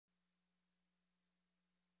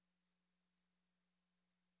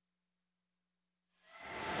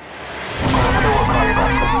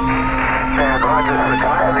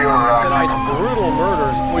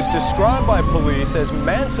says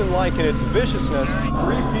Manson-like in its viciousness, 3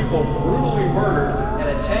 people brutally murdered and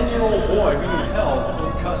a 10-year-old boy being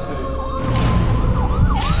held in custody.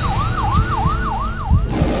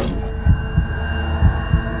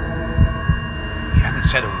 You haven't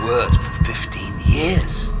said a word for 15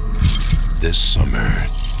 years. This summer,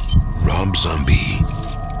 Rob Zombie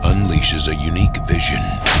unleashes a unique vision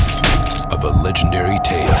of a legendary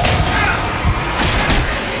tale.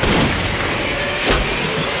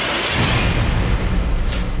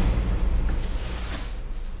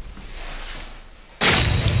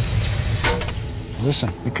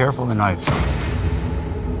 Listen, be careful tonight.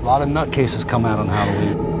 A lot of nutcases come out on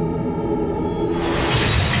Halloween.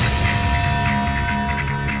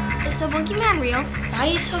 Is the boogeyman real? Why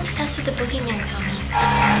are you so obsessed with the boogeyman, Tommy?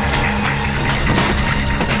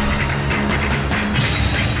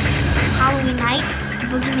 Halloween night, the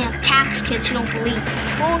boogeyman attacks kids who don't believe.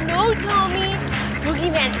 Oh no, Tommy!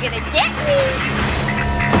 Boogeyman's gonna get me!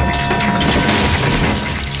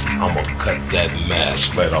 I'm gonna cut that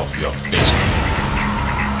mask right off your face.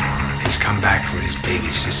 He's come back for his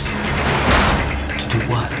baby sister. To do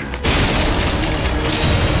what?